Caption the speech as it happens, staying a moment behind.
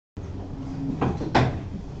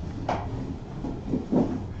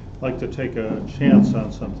like to take a chance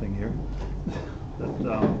on something here.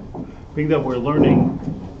 That, being that we're learning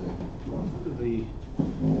the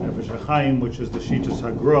Nefesh HaChaim, which is the Shitas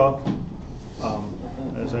Hagra,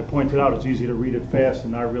 as I pointed out, it's easy to read it fast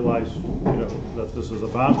and not realize, that this is a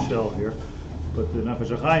bombshell here. But the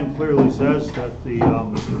Nefesh HaChaim clearly says that the,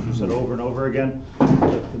 as you said over and over again,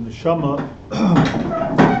 that the neshama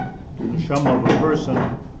of a person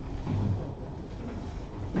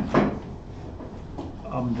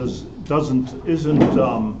isn't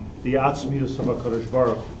the atzmius of HaKadosh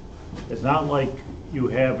Baruch Hu. It's not like you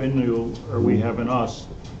have in you, or we have in us,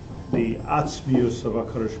 the atzmius of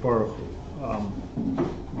HaKadosh Baruch Hu.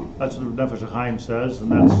 That's what the Nefesh HaChaim says,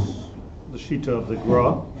 and that's the Shita of the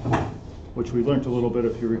Gra, which we learned a little bit,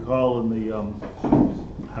 if you recall, in the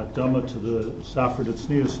Hakdama to the Safra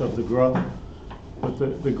Tznius of the Gra. But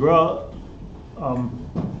the Gra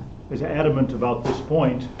is adamant about this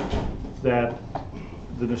point, that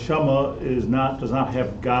the neshama does not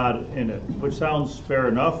have God in it, which sounds fair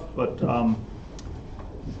enough, but the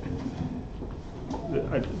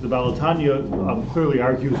Tanya clearly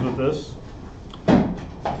argues with this.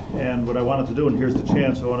 And what I wanted to do, and here's the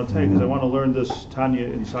chance I want to take, is I want to learn this Tanya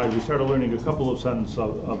inside. We started learning a couple of sentences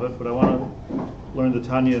of it, but I want to learn the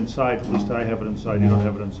Tanya inside. At least I have it inside. You don't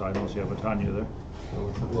have it inside unless you have a Tanya there.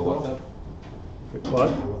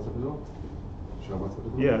 What?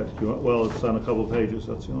 Yeah, well, it's on a couple of pages.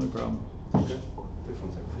 That's the only problem.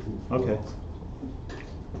 Okay.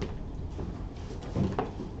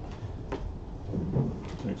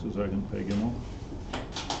 Takes a second. Pay Gimel.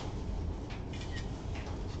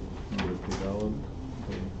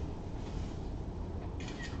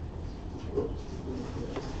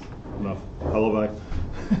 Enough. Hello, bye.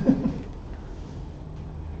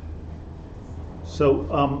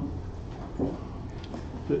 So,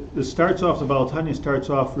 this starts off, the Baal Tanya starts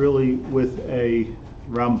off really with a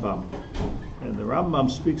Rambam. And the Rambam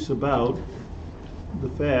speaks about the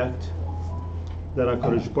fact that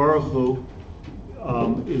HaKadosh Baruch Hu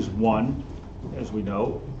is one, as we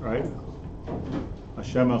know, right?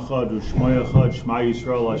 Hashem Echad, U'Shmo Echad, Shema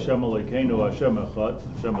Yisrael, Hashem Elokeinu, Hashem Echad.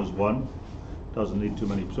 Hashem is one. Doesn't need too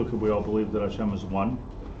many psukim. We all believe that Hashem is one.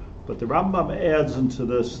 But the Rambam adds into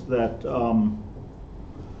this that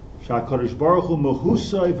Sha'akadosh Baruch Hu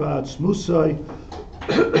Mehusai V'Atzmusai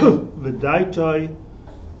V'Daitai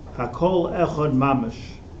Hakol Echad Mamish.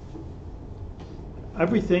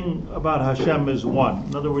 Everything about Hashem is one.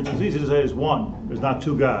 In other words, it's easy to say is one. There's not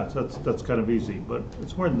two gods. That's kind of easy, but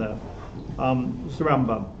it's more than that. It's the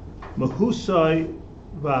Rambam. Mehusai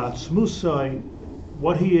V'Atzmusai,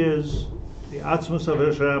 what he is, the Atzmus of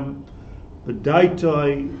Hashem, the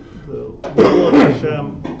Daitai, the will of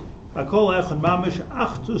Hashem. Hakol Echad Mamish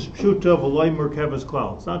Achtus Pshuta V'Loi Merkevas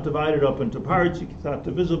Klal. It's not divided up into parts. It's not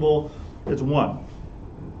divisible. It's one.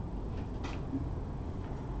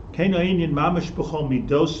 Kein Ha'inyan Mamish B'chol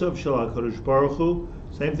Midosav Shel HaKadosh Baruch Hu.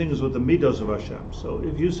 Same thing as with the midos of Hashem. So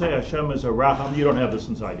if you say Hashem is a Racham, you don't have this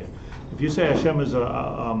inside yet. If you say Hashem is a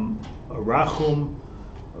Rachum,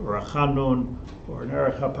 or a Chanun, or an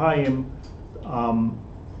Erech HaPayim,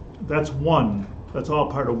 that's one. That's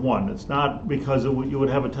all part of one. It's not because you would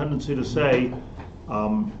have a tendency to say,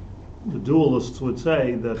 the dualists would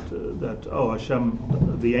say that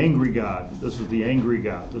Hashem, the angry God. This is the angry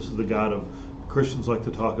God. This is the God of, Christians like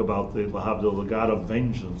to talk about the God of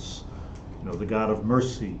vengeance, the God of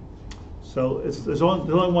mercy. So there's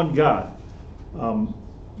only one God.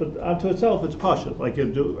 But unto itself, it's pasha. Like,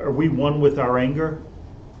 are we one with our anger?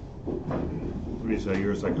 What do you say?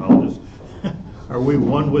 You're a psychologist. Are we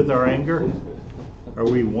one with our anger? Are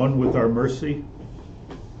we one with our mercy?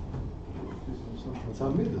 It's our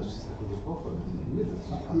midas.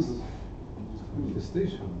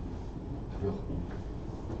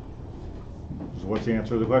 So what's the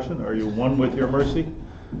answer to the question? Are you one with your mercy?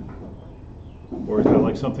 Or is that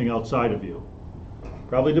like something outside of you?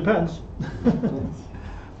 Probably depends.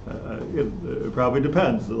 It probably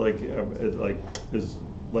depends.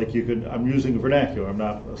 I'm using vernacular. I'm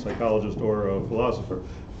not a psychologist or a philosopher,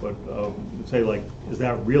 but say is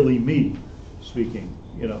that really me speaking?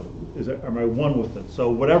 Am I one with it? So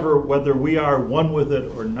whether we are one with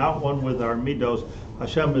it or not one with our midos,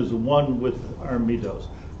 Hashem is one with our midos.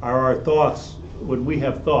 Are our thoughts? When we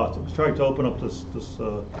have thoughts, I was trying to open up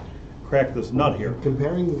crack this nut here.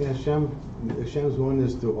 Comparing Hashem's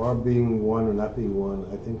oneness to our being one or not being one,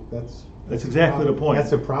 I think that's exactly the point.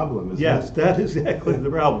 That's a problem, isn't yes, it? that is exactly the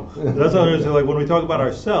problem. That's what I was saying. Like when we talk about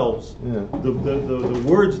ourselves, the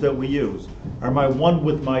words that we use, am I one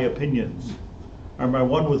with my opinions? Am I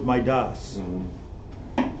one with my das?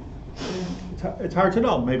 Mm-hmm. It's hard to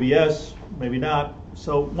know. Maybe yes, maybe not.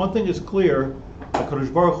 So one thing is clear,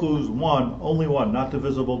 HaKadosh Baruch Hu is one, only one, not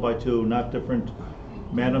divisible by two, not different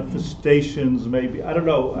manifestations. Maybe I don't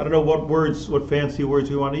know what fancy words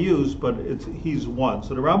you want to use, but he's one.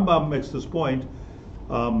 So the Rambam makes this point.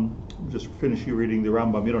 Just finish you reading the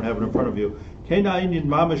Rambam. You don't have it in front of you. Keinayin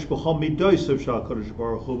mamish b'chol midosav shal Kadosh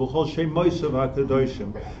Baruch Hu b'chol shemosav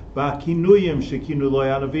hakadoshim v'akinuyim shekinu lo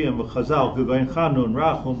yanavim v'chazal k'goyin chanun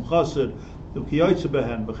rachum chassid v'kiyotze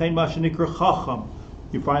behen v'chein ma shenikra chacham.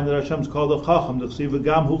 You find that Hashem's called a chacham. The chsiv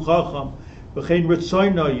v'gam hu chacham v'chein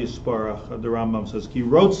ritzoyna yisparach. The Rambam says ki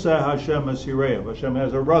rotza Hashem es yireyav. Hashem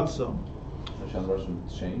has a ratzon. Hashem's Russian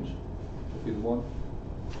change. If he's one.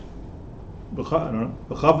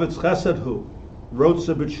 B'chavetz chesed hu.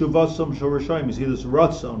 Rotza b'tshuvasam shorashayim. You see this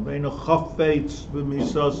ratzon. Ve'enu chafetz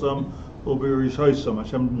b'misasam u'b'rishaysam.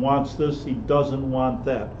 Hashem wants this. He doesn't want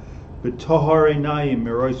that. B'tohar einayim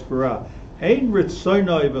mirois bara. Ein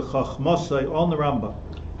ritzoynai v'chachmasai on the Rambam.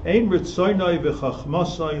 Ein ritzoynai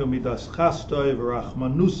v'chachmasai u'midas chastai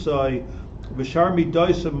v'rachmanusai v'shar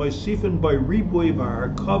midaisam moisifin by ribui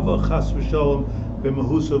v'harkava chas v'shalom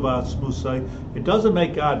b'mahusa v'atzmusai. It doesn't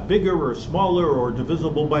make God bigger or smaller or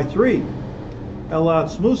divisible by three. El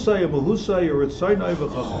atzmusai u'mahusai u'ritzoynai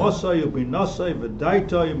v'chachmasai u'binasai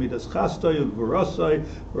v'daitai u'midas chastai u'gvarasai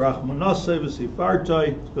v'rachmanasai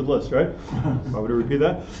v'sifartai. Good list, right? Want me to repeat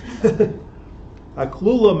that?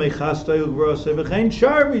 Aklula mechastai u'gvarasai v'chein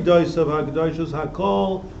shar midasav ha'kedoshos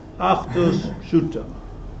hakol achdus pshuta.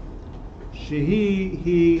 Shehi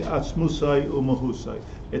hi atzmusai u'mahusai.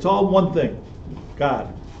 It's all one thing.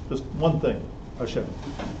 God. Just one thing. Hashem.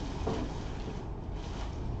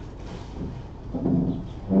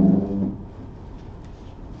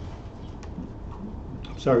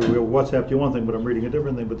 Sorry, we WhatsApped you one thing, but I'm reading a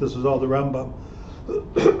different thing. But this is all the Rambam.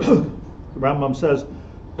 The Rambam says,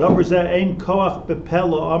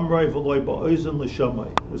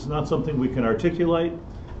 it's not something we can articulate,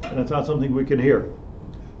 and it's not something we can hear.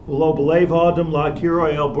 And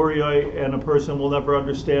a person will never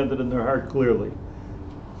understand it in their heart clearly.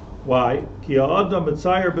 Why? Because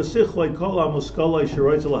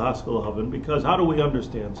how do we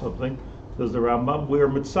understand something? Says the Rambam, we are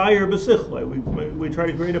mitzayer b'sichlei. We try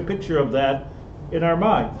to create a picture of that in our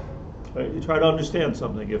mind. Right? You try to understand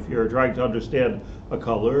something. If you're trying to understand a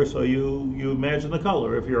color, so you imagine the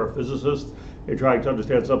color. If you're a physicist, you're trying to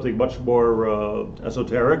understand something much more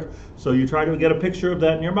esoteric, so you try to get a picture of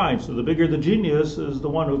that in your mind. So the bigger the genius is the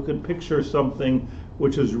one who can picture something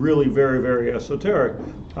which is really very, very esoteric.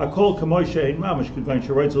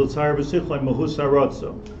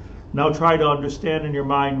 Now try to understand in your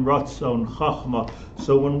mind Ratzon, Chachma.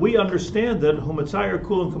 So when we understand it,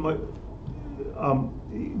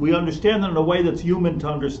 we understand it in a way that's human to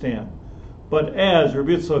understand. But as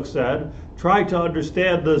Rabbi Yitzchak said, try to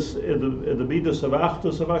understand this in the midas of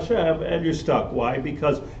Achdus of Hashem, and you're stuck. Why?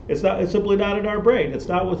 Because it's simply not in our brain. It's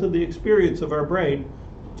not within the experience of our brain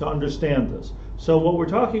to understand this. So what we're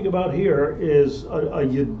talking about here is a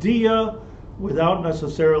yediyah without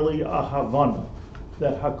necessarily a havana,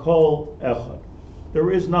 that hakol echad. There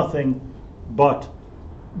is nothing but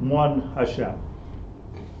one Hashem.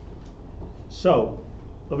 So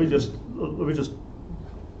let me just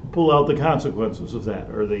pull out the consequences of that,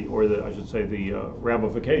 or the I should say the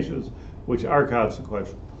ramifications, which are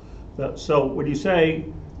consequential. So when you say,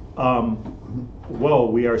 "Whoa,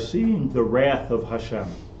 we are seeing the wrath of Hashem,"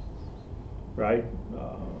 right?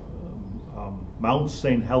 Mount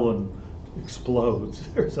St. Helen explodes,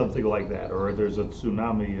 or something like that, or there's a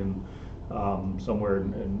tsunami in somewhere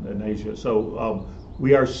in Asia. So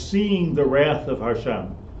we are seeing the wrath of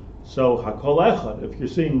Hashem. So hakol echad, if you're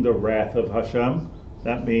seeing the wrath of Hashem,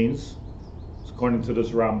 that means, according to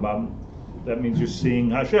this Rambam, that means you're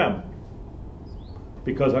seeing Hashem.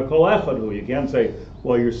 Because hakol echad, you can't say,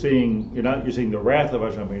 well, you're seeing the wrath of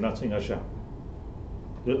Hashem, but you're not seeing Hashem.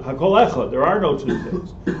 Hakol echad, there are no two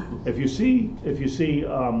things. If you see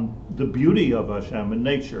the beauty of Hashem in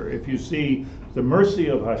nature, if you see the mercy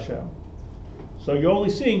of Hashem, so you're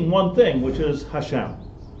only seeing one thing, which is Hashem.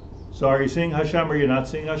 So are you seeing Hashem or you're not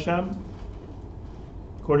seeing Hashem?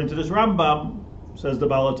 According to this Rambam, says the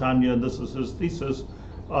Tanya, and this is his thesis,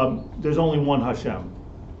 there's only one Hashem.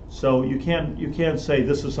 So you can't say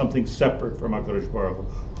this is something separate from HaKadosh Baruch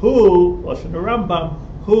Hu. Lashon Rambam,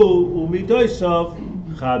 hu umidosav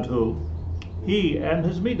chad hu. He and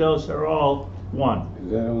his midos are all one.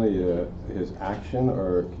 Is that only his action,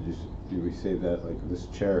 or do we say that like this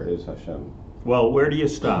chair is Hashem? Well, where do you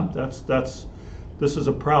stop? This is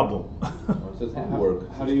a problem.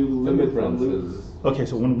 How do you limit differences? Okay,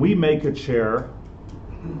 so when we make a chair,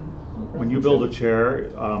 when you build a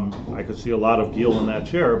chair, I could see a lot of gil in that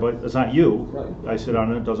chair, but it's not you. Right. I sit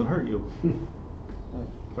on it, it doesn't hurt you.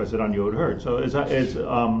 If I said on you, it would hurt. So it's Why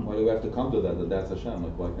do we have to come to that that's Hashem?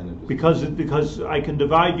 Like, why can't it just... because I can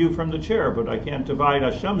divide you from the chair, but I can't divide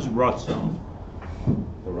Hashem's ratzon.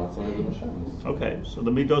 The Ratzon is of Hashem. Okay, so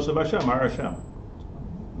the midos of Hashem are Hashem.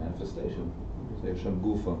 Manifestation. Say Hashem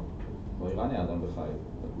Gufa. Well, Irani Adam B'chai.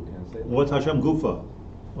 Like, we can't say that. What's Hashem Gufa?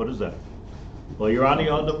 What is that? Well, you're on the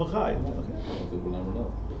Adam B'chai. I don't think we'll never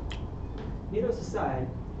know. Midos aside,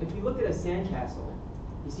 if you look at a sandcastle,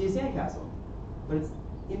 you see a sandcastle, but it's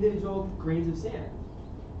individual grains of sand.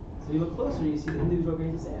 So you look closer, you see the individual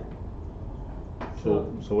grains of sand.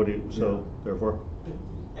 So what do you? So therefore,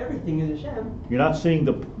 everything is Hashem. you're not seeing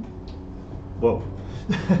the. Whoa,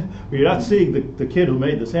 you're not seeing the kid who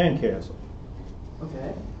made the sandcastle.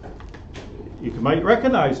 Okay. You might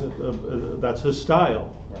recognize it. That's his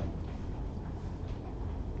style. Right.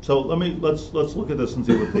 So let's look at this and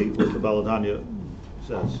see what the Balatanya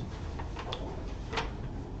says.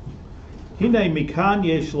 Hine mikan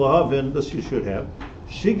yesh lahavin. This you should have.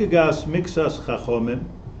 Shigagas mixas chachomim.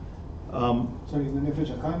 So in the Nefesh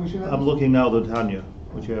HaChaim we should have? I'm looking now at the Tanya,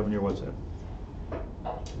 which you have in your WhatsApp.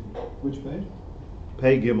 Which page?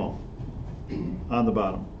 Pei Gimel, on the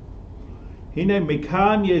bottom. Hine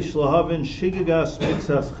mikan yesh lahavin shigagas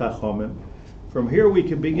mixas chachomim. From here we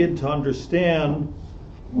can begin to understand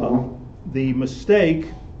the mistake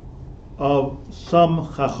of some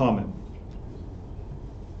chachomim.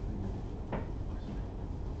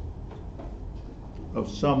 Of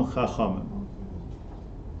some chachamim.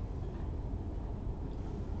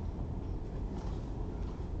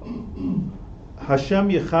 Hashem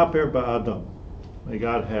yechaper ba'adam. May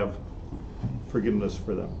God have forgiveness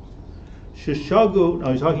for them. Shishagu.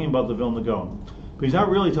 Now he's talking about the Vilna Gaon, but he's not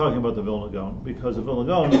really talking about the Vilna Gaon, because the Vilna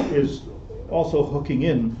Gaon is also hooking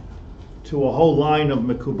in to a whole line of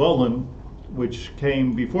Mekubalim, which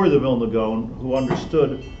came before the Vilna Gaon, who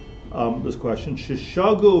understood this question.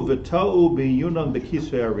 Shishagu v'ta'u b'yunan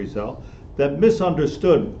b'kisvei Arizal, that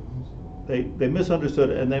misunderstood. They misunderstood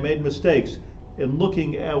and they made mistakes in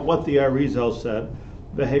looking at what the Arizal said.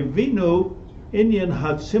 V'hevinu inyan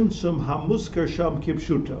hatzimtzum hamuskar sham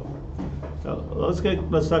kipshuto.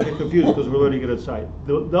 Let's not get confused, because we're learning it at sight.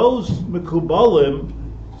 Those Mekubalim,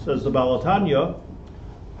 says the Balatanya,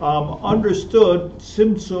 understood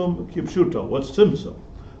Tzimtzum kipshuto. What's Tzimtzum?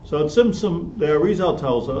 So Tzimtzum, the Arizal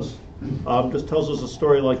tells us, just tells us a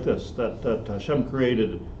story like this, that Hashem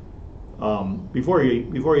created, before he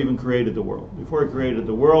even created the world. Before he created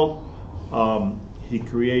the world, he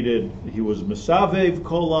was Mesavev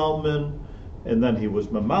Kol Almin, and then he was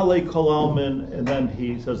Mamale Kol Almin, and then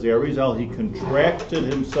he says, the Arizal, he contracted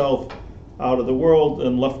himself out of the world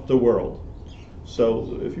and left the world.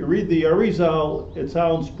 So if you read the Arizal, it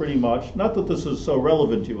sounds pretty much, not that this is so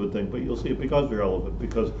relevant you would think, but you'll see it becomes relevant,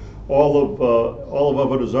 because all of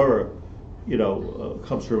Avodah Zarah,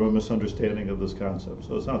 comes from a misunderstanding of this concept.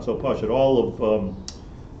 So it's not so posh. All of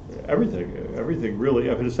everything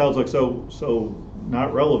really, I mean, it sounds like so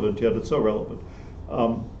not relevant, yet it's so relevant.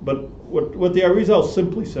 But what the Arizal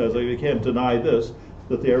simply says, you can't deny this,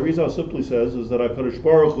 that the Arizal simply says is that HaKadosh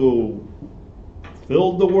Baruch Hu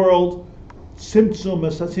filled the world. Tzimtzum,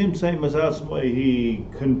 he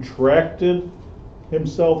contracted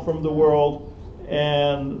himself from the world,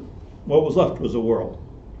 and what was left was a world.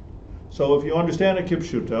 So if you understand a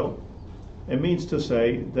kipshuto, it means to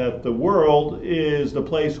say that the world is the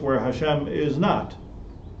place where Hashem is not.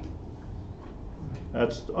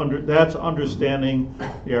 That's understanding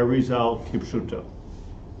the Arizal kipshuto.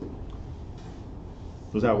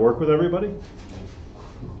 Does that work with everybody?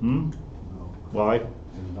 Why?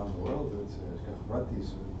 In the world, it's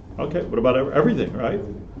Okay, what about everything, right?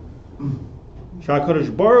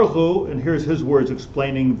 HaKadosh Baruch Hu, and here's his words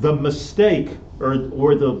explaining the mistake or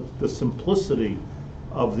the simplicity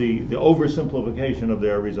of the oversimplification of the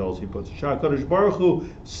Arizal. He puts HaKadosh Baruch Hu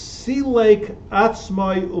silek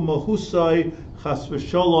atzmai umahusai chas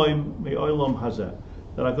v'sholom me'olam hazeh.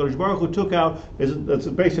 That HaKadosh Baruch Hu took out, that's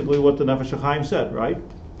basically what the Nefesh HaChaim said, right?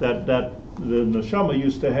 That the neshama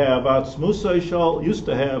used to have atzmusay shal,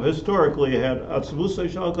 historically had atzmusay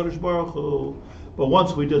shal HaKadosh Baruch Hu. But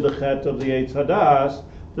once we did the chet of the Eitz Hadas,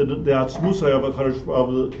 the atzmusay of HaKadosh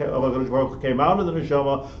Baruch Hu came out of the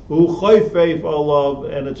neshama, u'chayfeif olav,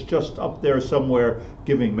 and it's just up there somewhere,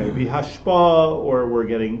 giving maybe hashpa, or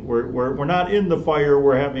we're not in the fire,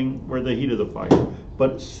 we're the heat of the fire.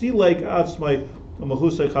 But silek atzmai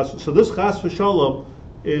mahusay chas. So this chas v'shalom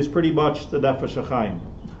is pretty much the Nefesh HaChaim.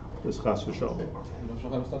 This chas v'shalom.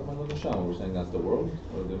 We're saying that's the world?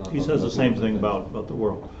 He says the same thing about the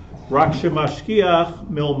world. Rak shemashkiach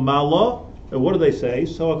milmalo. And what do they say?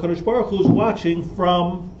 So HaKadosh Baruch Hu is watching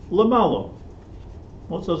from lamalo.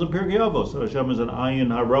 Well, it says in Pirkei Avos that Hashem is an ayin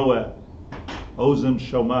haroeh, ozen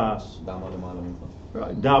shomas. Dama lemala mincha.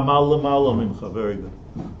 Right, damal lemala mincha. Very good.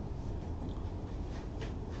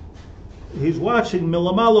 He's watching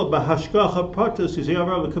milamala b'hashkacha pratis. You see,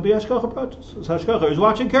 it could be hashkacha pratis. It's hashkacha. He's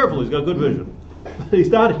watching carefully. He's got good vision. He's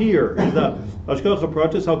not here. He's not hashkacha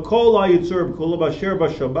pratis. Hakol hayitzur b'kula b'asher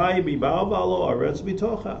b'shabai b'ba'al v'alo aretz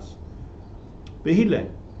b'tochas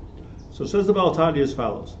b'hile. So says the Baal Tanya as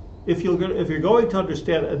follows: if you're going to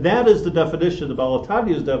understand, and that is the definition, the Baal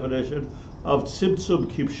Tanya's definition of Tzimtzum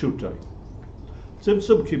kipshutai.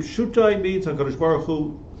 Tzimtzum kipshutai means HaKadosh Baruch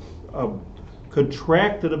Hu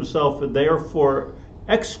contracted himself and therefore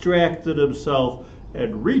extracted himself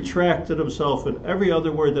and retracted himself, and every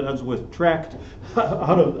other word that ends with tract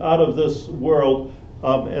out of this world,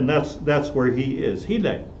 and that's where he is.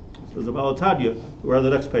 Hine. Says the Baal Tanya. We're on the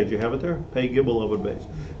next page. You have it there? Page Gimel Amud Beis.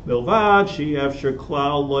 Milvad she after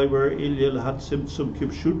klal loimer ilyel hatzimtzum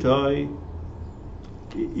kipshutai.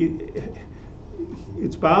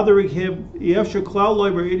 It's bothering him. After klal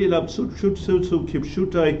loimer ilyel hatzimtzum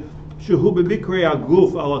kipshutai shehu b'mikrei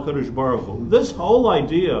aguf ala kadosh baruch hu. This whole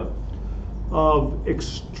idea of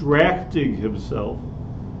extracting himself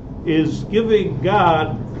is giving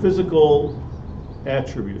God physical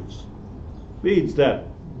attributes. Means that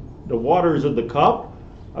the water is in the cup,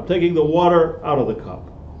 I'm taking the water out of the cup.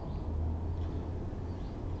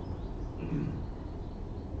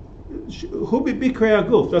 Who be Bikrei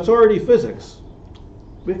Aguf? That's already physics.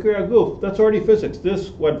 Bikrei Aguf, that's already physics.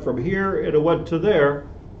 This went from here and it went to there,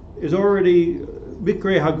 is already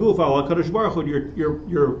Bikrei Haguf ala Kadosh Baruch Hu.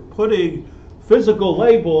 You're putting physical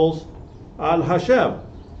labels on Hashem.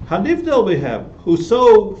 Hanivdel behem, who's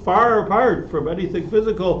so far apart from anything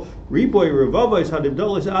physical. Riboy revavos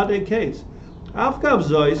hanivdelis adei kates. Afkav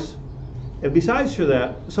zois, and besides for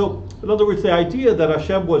that, so in other words, the idea that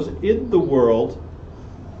Hashem was in the world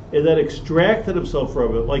and then extracted himself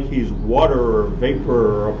from it, like he's water or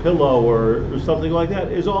vapor or a pillow or something like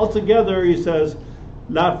that, is altogether, he says,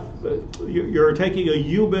 not. You're taking a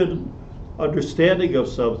human understanding of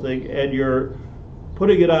something and you're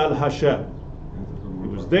putting it on Hashem. He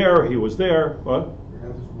was there. What?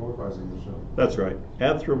 That's right.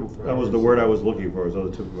 That was the word I was looking for. So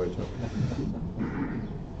the tip of my tongue.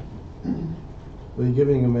 Well, you're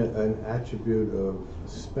giving him an attribute of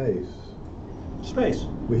space. Space.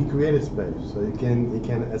 Well, he created space, so it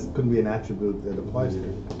couldn't be an attribute that applies to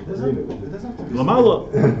him. It doesn't have to be. Lamala.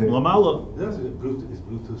 Is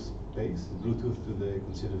Bluetooth space? Bluetooth, do they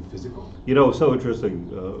consider physical? You know, it's so interesting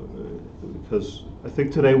because I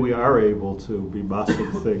think today we are able to be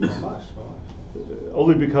massing things.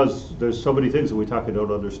 Only because there's so many things that we talk and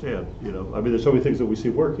don't understand. You know, I mean, there's so many things that we see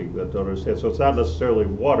working that don't understand. So it's not necessarily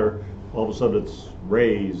water. All of a sudden, it's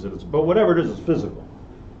rays, and but whatever it is, it's physical.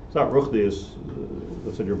 It's not ruchnius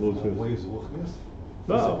that's in your Bluetooth. Waves ruchnius?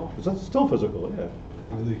 No, it's still physical. Yeah.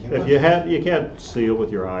 If You can't see it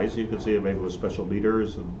with your eyes. You can see it maybe with special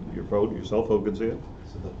meters, and your cell phone can see it.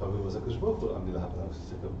 So that probably was a kishboch.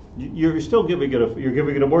 You're still giving it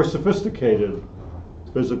a more sophisticated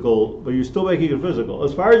physical, but you're still making it physical.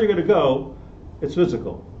 As far as you're going to go, it's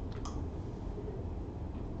physical.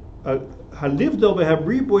 There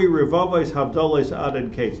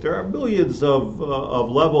are millions of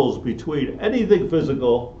levels between anything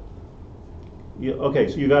physical. Okay,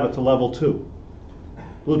 so you got it to level 2,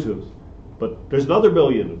 Bluetooth. But there's another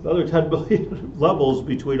 10 billion levels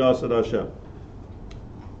between us and Hashem.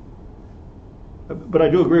 But I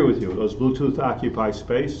do agree with you. Does Bluetooth occupy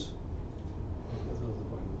space?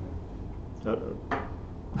 I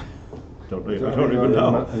don't even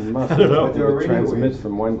know. I don't know. If it transmits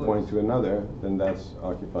from one point to another, then that's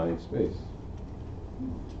occupying space.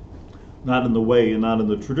 Not in the way, and not in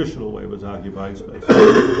the traditional way, but it's occupying space. Like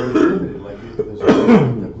there's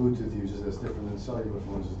the Bluetooth uses that's different than cellular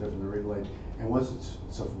phones is different than radio light, and once it's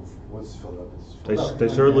filled up, it's filled up. They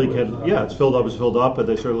certainly can. Yeah, it's filled up, and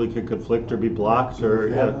they certainly can conflict or be blocked, or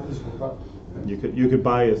yeah. You could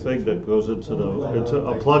buy a thing that goes into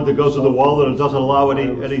a plug that goes to the wall and it doesn't allow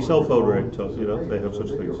any cell phone ring. You know, they have such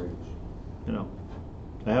things. You know,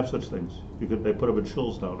 they have such things. They put them in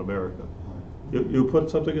shuls now in America. You put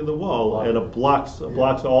something in the wall and it blocks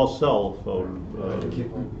all cell phone.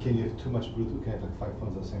 Can you have too much Bluetooth? Can you have like 5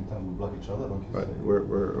 phones at the same time and block each other? Don't you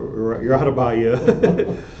Right. You're out of buy.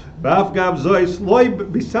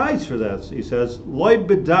 Besides for that, he says, Loi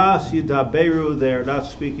b'das yidaberu, they're not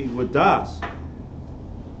speaking with das.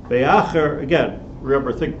 Be'acher, again,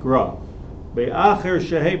 remember, think gra. Be'acher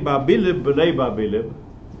shehei babilib b'nei babilib.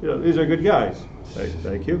 You know, these are good guys.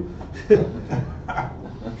 Thank you.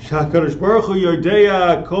 Shakadosh Baruch Hu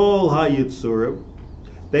Yodea Kol HaYitzurim.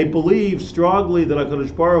 they believe strongly that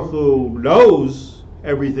HaKadosh Baruch Hu knows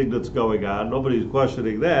everything that's going on. Nobody's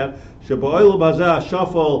questioning that. Sheba'olam hazeh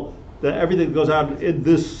shafal, that everything that goes on in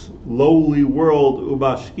this lowly world,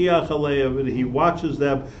 umashkiach aleim, and he watches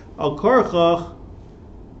them. Al karchach,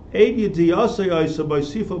 ein yidiyasei aisa by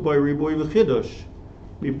sifa by riboy v'chidush,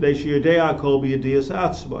 mipnei sheyadei akol b'yadiyas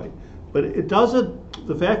atzmai. But it doesn't,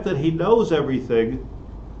 the fact that he knows everything,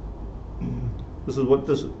 this is what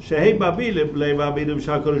this Shehei Babilim Le Babilim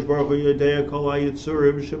Shakadosh Baruch Hu Yodea Kol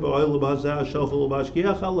HaYitzurim Sheba'olam Hazeh Shofel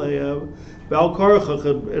Umashkiach Aleim Ve'al Korachach,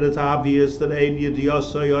 and it's obvious that Ein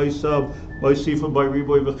Yidiyasei Oisav Moisifim by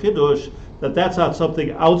Riboy V'Chidush, that that's not something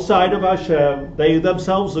outside of Hashem. They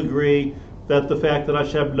themselves agree that the fact that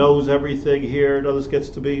Hashem knows everything here, now this gets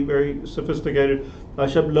to be very sophisticated,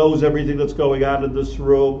 Hashem knows everything that's going on in this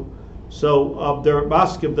room. So they're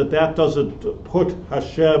maskim that doesn't put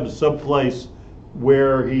Hashem someplace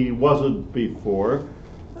where he wasn't before.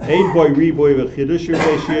 Why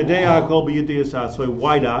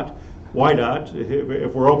not? Why not?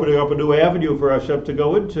 If we're opening up a new avenue for Hashem to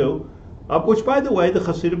go into, which, by the way, the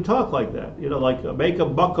Hasidim talk like that. You know, like make a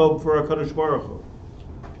makom for a Kadosh Baruch Hu.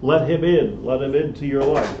 Let him into your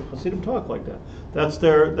life. The Hasidim talk like that. That's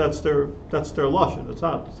their lashon. It's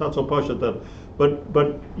not so pashut that.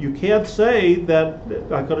 But you can't say that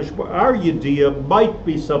our Yediyah might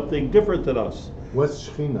be something different than us. What's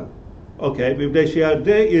Shechina? Okay,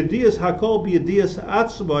 Yediyas hakol b'Yediyas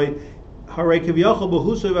atzmai harei kiviyachol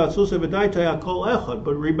b'husay v'atzusay v'daitai hakol echad.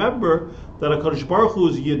 But remember that HaKadosh Baruch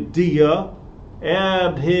Hu's Yediyah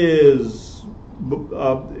and his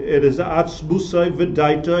atzmusay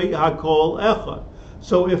v'daitai hakol echad.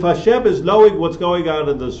 So if Hashem is knowing what's going on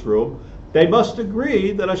in this room, they must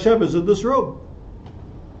agree that Hashem is in this room.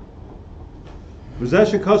 And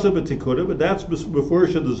that's before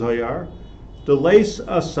the Zohar. The leis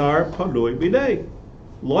asar panui b'nei,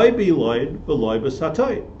 loy b'loyin v'loy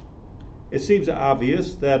b'satay. It seems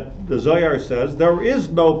obvious that the Zohar says there is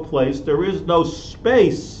no place, there is no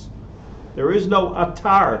space, there is no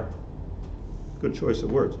atar. Good choice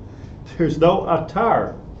of words. There's no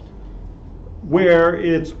atar where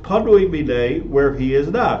it's panui b'nei, where he is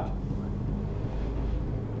not.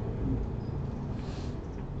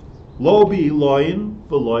 Lo b'loyin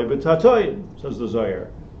v'loy b'tatoyin, says the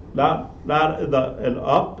Zohar. Not an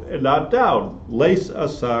up and not down. Leis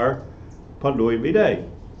asar panui b'nei.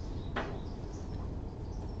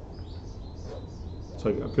 So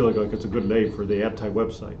I feel like it's a good name for the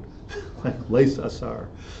anti-website. Like Leis asar.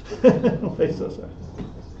 Leis asar.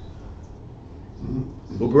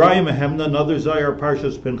 Ubrayim Mehemna, another Zohar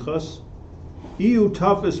Parshas Pinchas. Ihu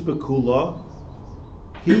tafis bekula.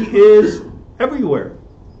 He is everywhere.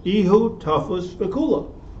 Ihu tafis bekula.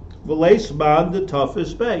 V'leis man the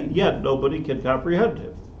toughest bay, yet nobody can comprehend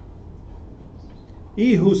him.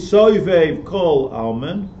 Ihu soivev kol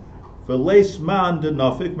alman, v'leis man the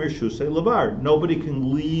nafik mershusei levar. Nobody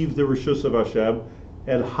can leave the reshus of Hashem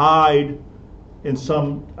and hide in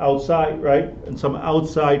some outside, right? In some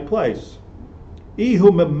outside place.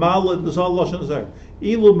 Ihu memalin, this is all lashon there.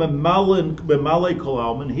 Ilu memalin kol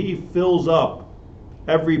alman. He fills up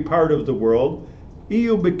every part of the world.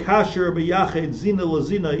 Iu bekasher beyached zina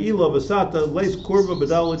lazina ilo v'sata leis kurva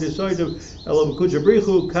b'dal l'desoidim elo v'kuja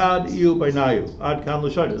brichu kad iu b'nayu ad kan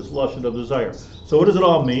l'shoyda. This is lashon of desire. So what does it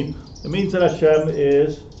all mean? It means that Hashem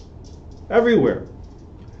is everywhere.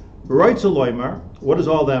 B'roitz aloymar. What does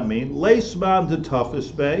all that mean? Leis man the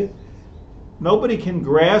toughest bay. Nobody can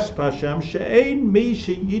grasp Hashem. She'ein mi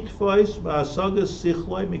sheyitfos ba'asagas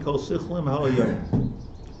sichloi mikol sichlim ha'oyom.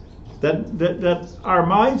 That our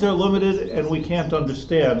minds are limited and we can't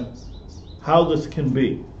understand how this can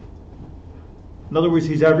be. In other words,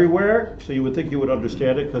 he's everywhere, so you would think you would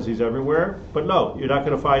understand it because he's everywhere, but no, you're not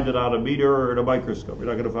going to find it on a meter or in a microscope. You're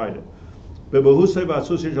not going to find it. You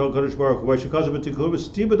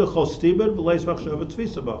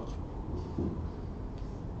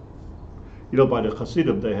know, by the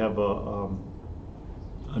Hasidim, they have a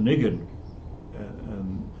niggin,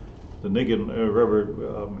 and the niggin, I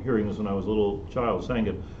remember hearing this when I was a little child, sang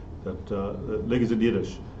it, that the niggin is in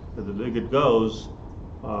Yiddish. And the niggin goes,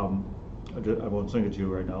 I won't sing it to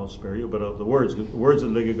you right now, I'll spare you, but the words of the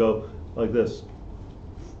niggin go like this.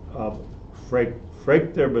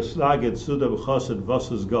 Frek der Besnagid zu dem Chassid,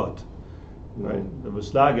 was is Gott? Right? The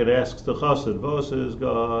Besnagid asks the Chassid, was is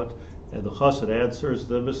Gott? And the Chassid answers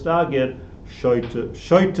the Besnagid,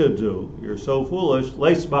 shoyte du, you're so foolish,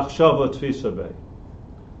 leis machshava tfisa bey.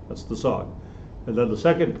 That's the song. And then the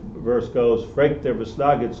second verse goes, Frek der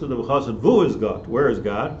Besnagid zu dem Chassid, wo is God? Where is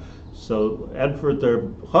God? So, Edford der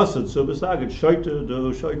Chassid zu Besnagid, shoyte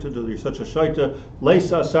du, you're such a shoyte,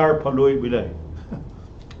 leis asar panui b'nei.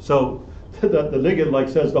 So the niggin like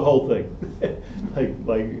says the whole thing.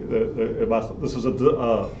 This is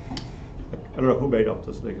I don't know who made up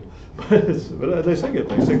this niggin, but they sing it.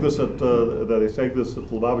 They sing this at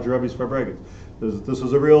Lubavitch Rebbe's Farbregas. This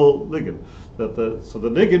is a real niggin. So the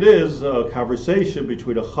niggin is a conversation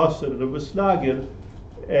between a chassid and a misnagid,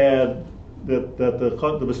 and that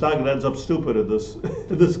the misnagid ends up stupid in this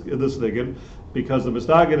niggin, because the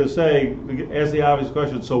misnagid is saying, ask the obvious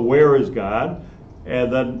question, so where is God?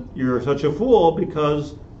 And then you're such a fool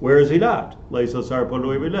because where is he not? What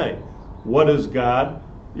is God?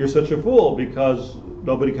 You're such a fool because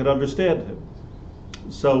nobody can understand him.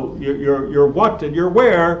 So your what and your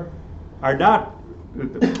where are not.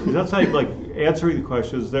 That's like answering the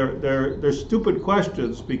questions. They're stupid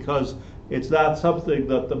questions because it's not something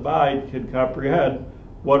that the mind can comprehend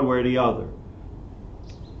one way or the other.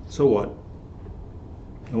 So what?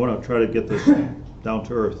 I want to try to get this down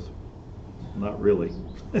to earth. Not really.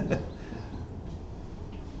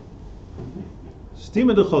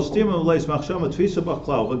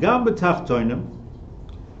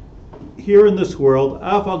 Here in this world,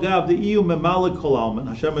 Hashem is memale kol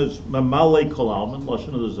almin,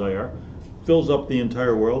 lashon of the Zohar, fills up the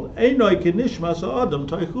entire world. Listen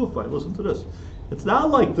to this. It's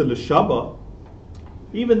not like the neshama.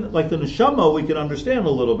 Even like the neshama, we can understand a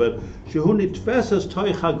little bit. Shehu nitfesas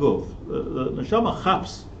toich haguf. The neshama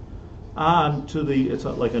chaps on to the. It's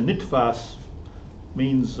like a nitfas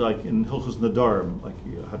means like in Hilchos Nadarim, like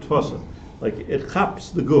hatfasa, like it chaps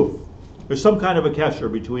the guf. There's some kind of a kesher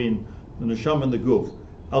between the neshama and the guf.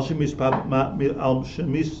 The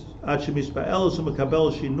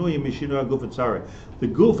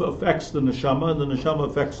guf affects the neshama, and the neshama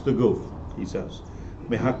affects the guf. He says,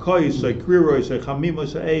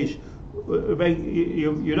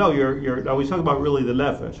 you know, you're now we talk about really the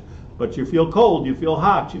nefesh, but you feel cold, you feel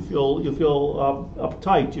hot, you feel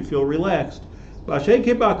uptight, you feel relaxed. Your point,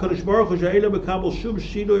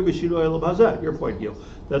 Gil,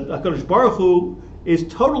 that HaKadosh Baruch Hu is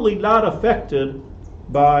totally not affected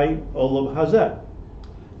by Olam Hazeh.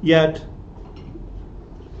 Yet,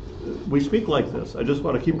 we speak like this. I just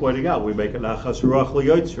want to keep pointing out, we make an achas ruach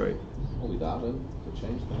liyotzrei. We daven to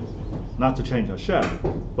change things. Not to change Hashem,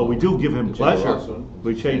 but we do give him pleasure.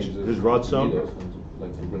 We change his ratzon.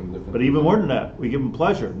 But even more than that, we give him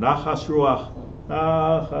pleasure. Nachas ruach.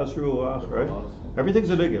 Nachas ruach, right? Everything's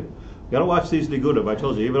a niggin. You gotta watch these nigudim. I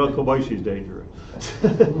told you, even on Kobayashi is dangerous.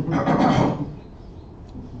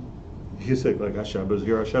 You think like Hashem is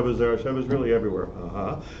here, Hashem is there, Hashem is really everywhere.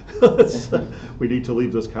 We need to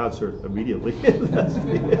leave this concert immediately.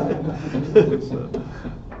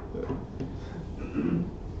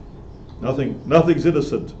 Nothing's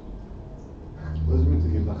innocent. What does it mean to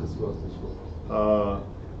give nachas ruach to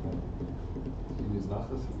It means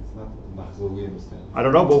nachas. It's not nachas what we understand. I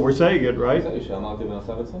don't know, but we're saying it, right? The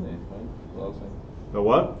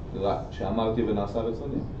what?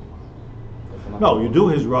 No, you do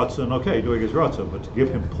his ratzon, okay, doing his ratzon, but to give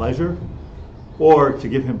him pleasure, or to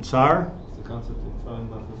give him tsar. It's the concept of trying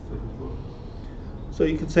nachas to before. So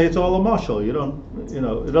you could say it's all a mashal. You don't, in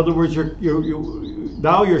other words,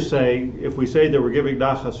 now you're saying, if we say that we're giving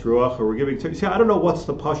nachas ruach, or we're giving, see, I don't know what's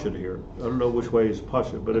the pashut here. I don't know which way is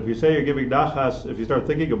pashut, but if you say you're giving nachas, if you start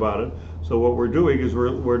thinking about it, so what we're doing is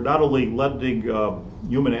we're not only lending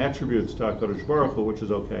human attributes to HaKadosh Baruch Hu, which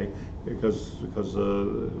is okay, because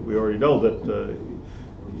we already know that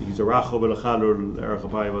he's a rachov and a chanur erech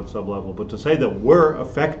apayim at some level, but to say that we're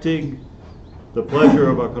affecting the pleasure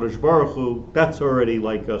of HaKadosh Baruch Hu, that's already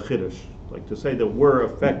like a chiddush. Like to say that we're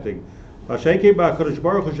affecting. There's nothing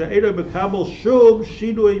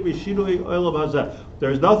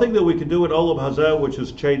that we can do in Olam Hazeh which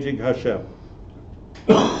is changing Hashem.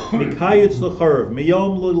 Mikayitz l'charav,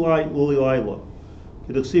 miyom l'layla.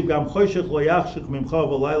 K'dichsiv gam choshech lo yachshech mimcha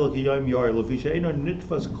v'layla ki yom yor, l'fi she'eino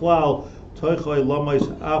nitfas klal toichoi lomais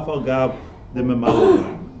afal gab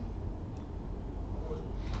d'memalim.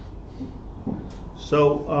 So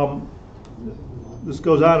this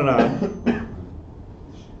goes on and on.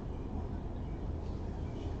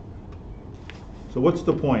 So what's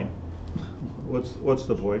the point? What's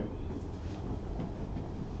the point?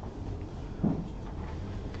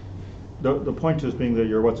 The point is being that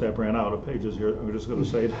your WhatsApp ran out of pages here. I'm just going to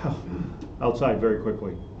say it outside very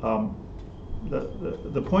quickly.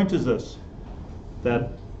 The point is this,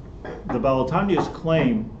 that the Baal Tanya's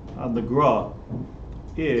claim on the Gra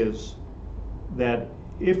is that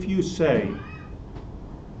if you say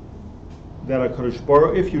that HaKadosh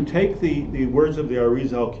Baruch, if you take the words of the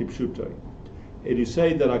Arizal Kipshutai, and you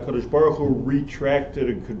say that HaKadosh Baruch Hu retracted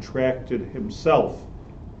and contracted himself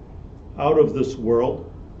out of this world,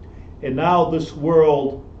 and now this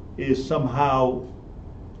world is somehow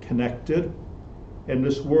connected, and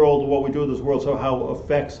this world, what we do in this world, somehow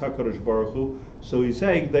affects HaKadosh Baruch Hu. So he's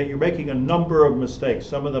saying that you're making a number of mistakes,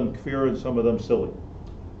 some of them kfir and some of them silly.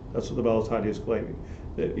 That's what the Baal Tanya is claiming.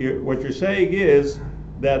 What you're saying is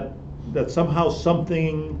that somehow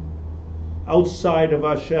something outside of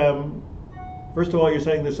Hashem. First of all, you're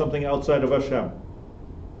saying there's something outside of Hashem.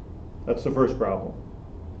 That's the first problem.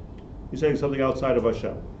 You're saying something outside of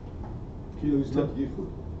Hashem. That he's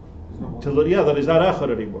not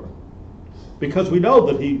Echad anymore. Because we know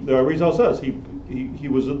that the Arizal says he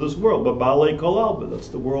was in this world, but Baalei Kol Alban. That's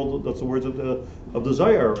the world. That's the words of the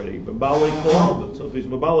Zohar already. But Baalei Kol Alban. So if he's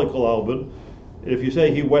Baalei Kol Alban, if you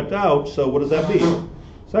say he went out, so what does that mean?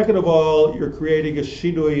 Second of all, you're creating a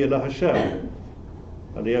shinui in a Hashem,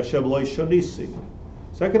 and the Hashem lo shonisi.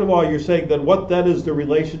 Second of all, you're saying that what then is the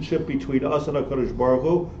relationship between us and HaKadosh Baruch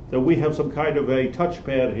Hu, that we have some kind of a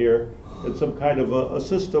touchpad here, and some kind of a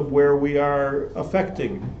system where we are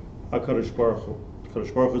affecting HaKadosh Baruch Hu.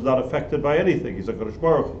 HaKadosh Baruch Hu is not affected by anything. He's HaKadosh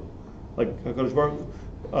Baruch Hu. Like HaKadosh Baruch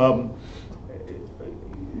Hu.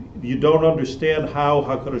 You don't understand how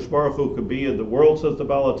HaKadosh Baruch Hu could be in the world, says the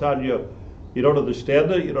Baal Tanya. You don't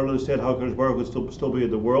understand it. You don't understand how HaKadosh Baruch Hu would still be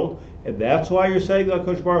in the world. And that's why you're saying that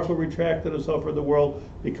HaKadosh Baruch Hu retracted himself from the world,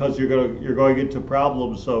 because you're going into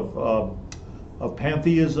problems of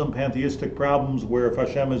pantheism, pantheistic problems, where if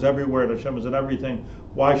Hashem is everywhere and Hashem is in everything,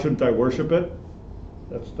 why shouldn't I worship it?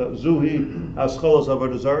 That's the Zuhi Ascholas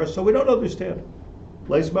Avodah Zarah. So we don't understand.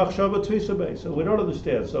 Leis Machshava Tvisabeh. So we don't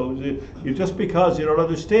understand. So you just because you don't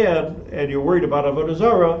understand and you're worried about Avodah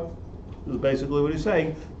Zarah, is basically what he's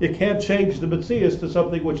saying, you can't change the Metzias to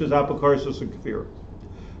something which is apokarsis and kafir.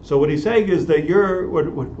 So what he's saying is that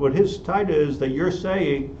what his taina is that you're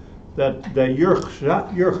saying that your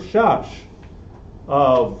chash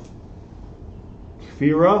of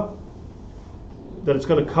kfira, that it's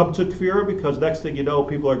going to come to kfira, because next thing you know,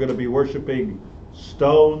 people are going to be worshiping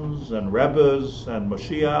stones and rebbes and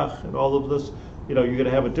Mashiach and all of this. You're going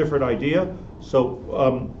to have a different idea. So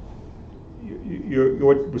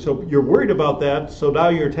you're worried about that. So now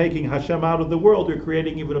you're taking Hashem out of the world. You're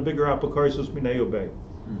creating even a bigger apokarsis minei ubei,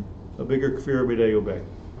 a bigger kfir minei ubei.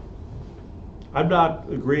 I'm not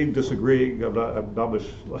agreeing, disagreeing. I'm not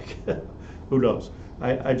like who knows.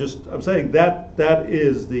 I'm saying that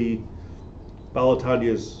is the Baal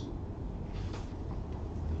Tanya's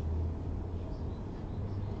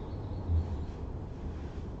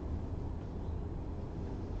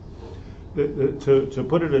to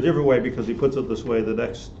put it a different way, because he puts it this way, on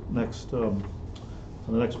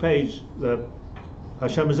the next page, that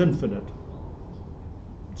Hashem is infinite.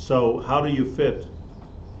 So how do you fit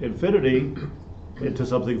infinity into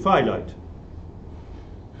something finite?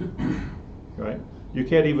 Right? You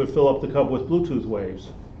can't even fill up the cup with Bluetooth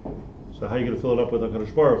waves. So how are you going to fill it up with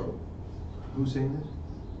HaKadosh Baruch Hu? Who's saying this?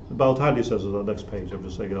 The Baal Tanya says it on the next page. I'm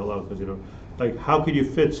just saying it out loud because how can you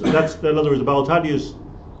fit? So that's, in other words, the Baal Tanya is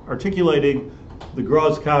articulating the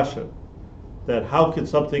Gra's kasha, that how can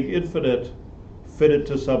something infinite fit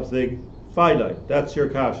into something finite? That's your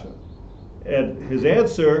kasha. And his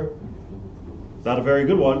answer, not a very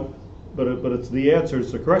good one, but it's the answer,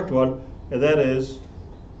 it's the correct one, and that is,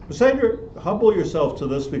 Beseder, humble yourself to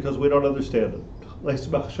this because we don't understand it.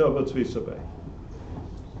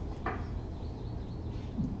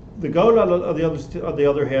 The Gaon, on the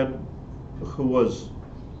other hand, who was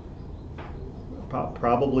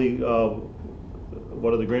probably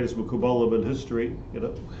one of the greatest Mekubalim in history,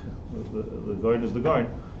 the Gaon is the Gaon.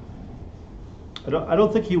 I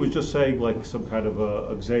don't think he was just saying like some kind of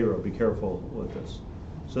a gzeira, be careful with this.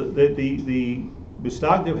 So the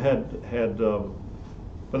Mistagdim had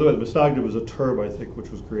by the way, the Mistagdim was a term, I think, which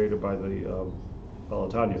was created by the Baal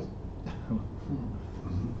Tanya.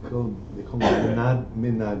 They call them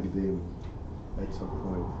minagdim at some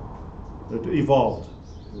point. It evolved.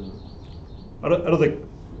 I don't think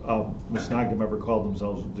Misnagdim ever called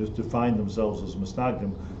themselves, just defined themselves as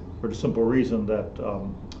Misnagdim, for the simple reason that that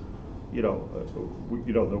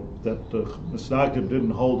the Misnagdim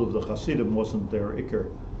didn't hold of the Hasidim wasn't their ikr.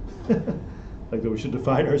 Like that we should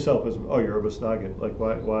define ourselves as, oh, you're a Misnagdim. Like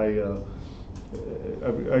why?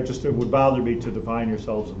 It would bother me to define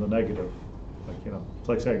yourselves in the negative. Like it's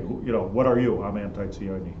like saying, what are you? I'm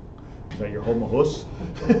anti-Tzioni. Is that your homahus?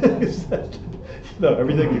 Is that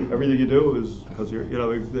everything you do is because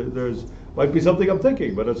you're there's might be something I'm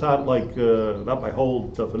thinking, but it's not like not my whole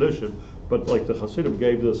definition, but like the Hasidim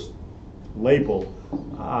gave this label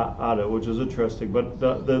on it, which is interesting. But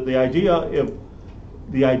the idea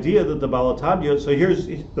that the Baal Tanya, so here's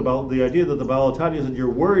the idea that the Baal Tanya is that you're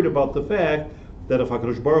worried about the fact that if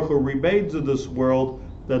HaKadosh Baruch Hu remains in this world,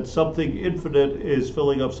 that something infinite is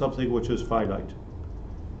filling up something which is finite.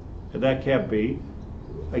 And that can't be.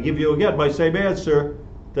 I give you again my same answer,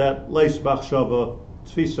 that leis machshava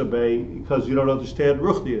tfisa bei, because you don't understand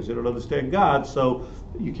ruchnius, you don't understand God, so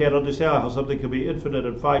you can't understand how something can be infinite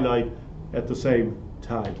and finite at the same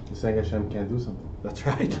time. You're saying Hashem can't do something. That's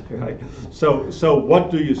right, right. So what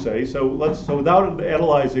do you say? So without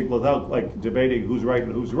analyzing, without like debating who's right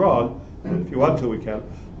and who's wrong, if you want to, we can.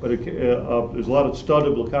 But there's a lot of stud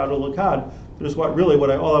and lakad. Just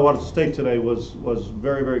all I wanted to state today was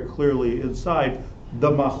very, very clearly inside the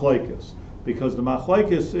machlokes, because the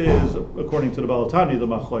machlokes is, according to the Balatani, the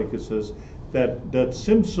machlokes is that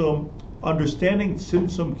Tzimtzum, understanding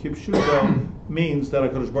Tzimtzum kipshuto means that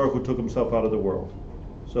HaKadosh Baruch Hu took himself out of the world.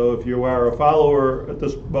 So if you are a follower at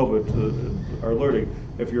this moment, are learning,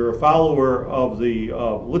 if you're a follower of the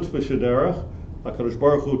Litzvah Shederach, HaKadosh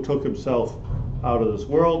Baruch Hu took himself out of this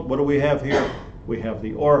world. What do we have here? We have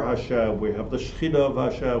the Or Hashem, we have the Shechina of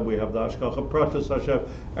Hashem, we have the Ashkacha Pratis Hashem.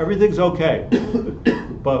 Everything's okay.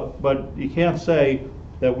 but you can't say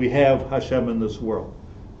that we have Hashem in this world.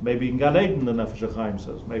 Maybe in Gan Eden, the Nefesh HaChaim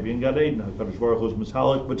says. Maybe in Gan Eden, HaKadosh Baruch Hu is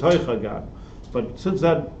Mishalik B'toicha God. But since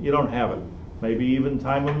then, you don't have it. Maybe even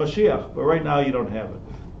time of Mashiach. But right now, you don't have it.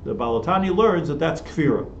 The Balatani learns that that's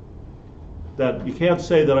kfira. That you can't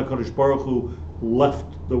say that HaKadosh Baruch Hu left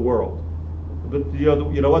the world. But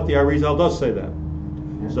you know what? The Arizal does say that.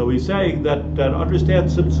 Yeah. So he's saying that understand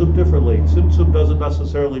Tzimtzum differently. Tzimtzum doesn't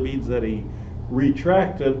necessarily mean that he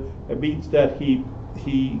retracted. It means that he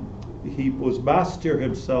was master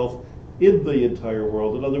himself in the entire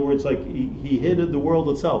world. In other words, like he hid in the world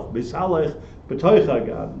itself. Misalech b'toicha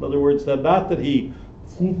God. In other words, that not that he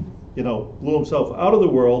blew himself out of the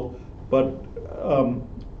world, but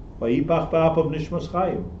vayipach ba'apav nishmas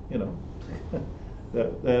chayim.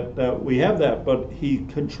 That we have that, but he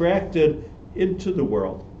contracted into the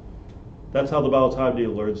world. That's how the Baal Tanya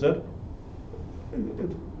learns it.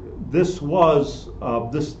 This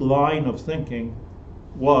line of thinking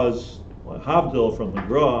was Havdil from the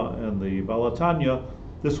Gra and the Baal Tanya.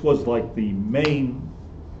 This was like the main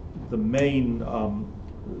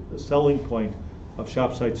selling point of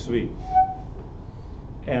Shapsai Tzvi.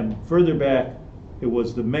 And further back, it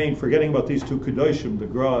was the main, forgetting about these two Kedoshim, the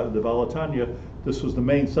Gra and the Baal Tanya, this was the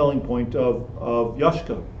main selling point of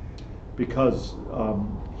Yashka, because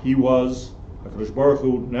he was, HaKadosh Baruch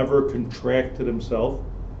Hu never contracted himself,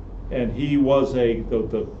 and he was a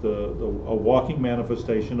walking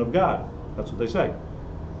manifestation of God. That's what they say,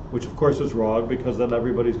 which of course is wrong, because then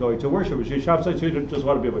everybody's going to worship. Shapsai Tzvi didn't just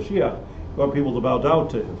want to be a Mashiach; he wanted people to bow down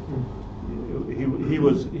to him. He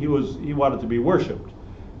wanted to be worshipped.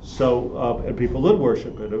 So and people did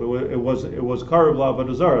worship it. It was Karev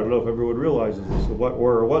L'Avodah Zarah. I don't know if everyone realizes this,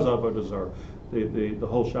 or it was Avodah Zarah, the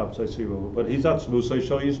whole Shapsai Tzvi. But he's not Shmusay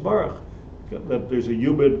Shal Yisbarach. That there's a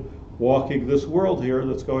human walking this world here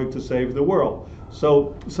that's going to save the world.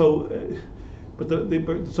 But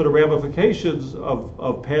the ramifications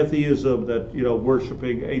of pantheism, that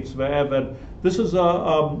worshiping Eitz V'Evan, this is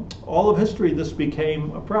all of history. This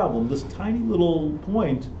became a problem. This tiny little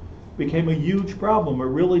point became a huge problem. It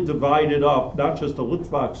really divided up not just the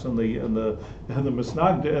Litvaks and the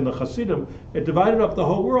Misnagda and the Hasidim. It divided up the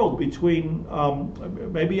whole world between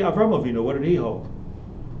maybe Avram Avinu. What did he hold?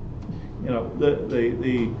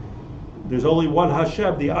 There's only one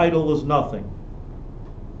Hashem. The idol is nothing.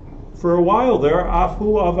 For a while there, Afu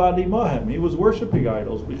Avadi Mahem. He was worshiping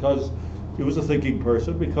idols because he was a thinking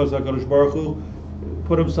person. Because HaKadosh Baruch Hu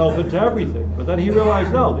put himself into everything. But then he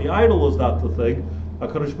realized, no, the idol is not the thing.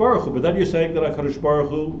 HaKadosh Baruch Hu, but then you're saying that HaKadosh Baruch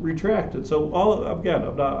Hu retracted. So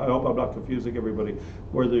I hope I'm not confusing everybody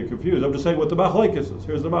where they're confused. I'm just saying what the machlokes is.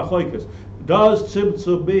 Here's the machlokes. Does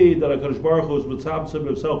Tzimtzum mean that HaKadosh Baruch Hu was mitzamtzim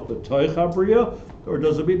himself the toich bria, or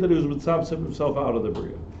does it mean that he was mitzamtzim himself out of the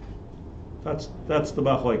bria? That's the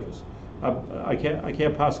machlokes. I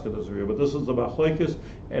can't paskin this here, but this is the machlokes,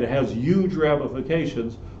 and it has huge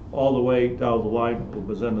ramifications all the way down the line.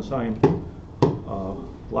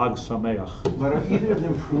 Lag Sameach. But are either of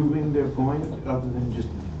them proving their point, other than just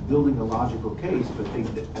building a logical case? But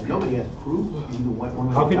nobody has proof either one.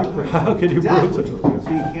 How can you prove it? So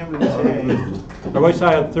you can't really say. Rabbi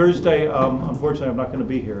Say, on Thursday, unfortunately, I'm not going to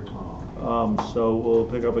be here, so we'll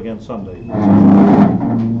pick up again Sunday.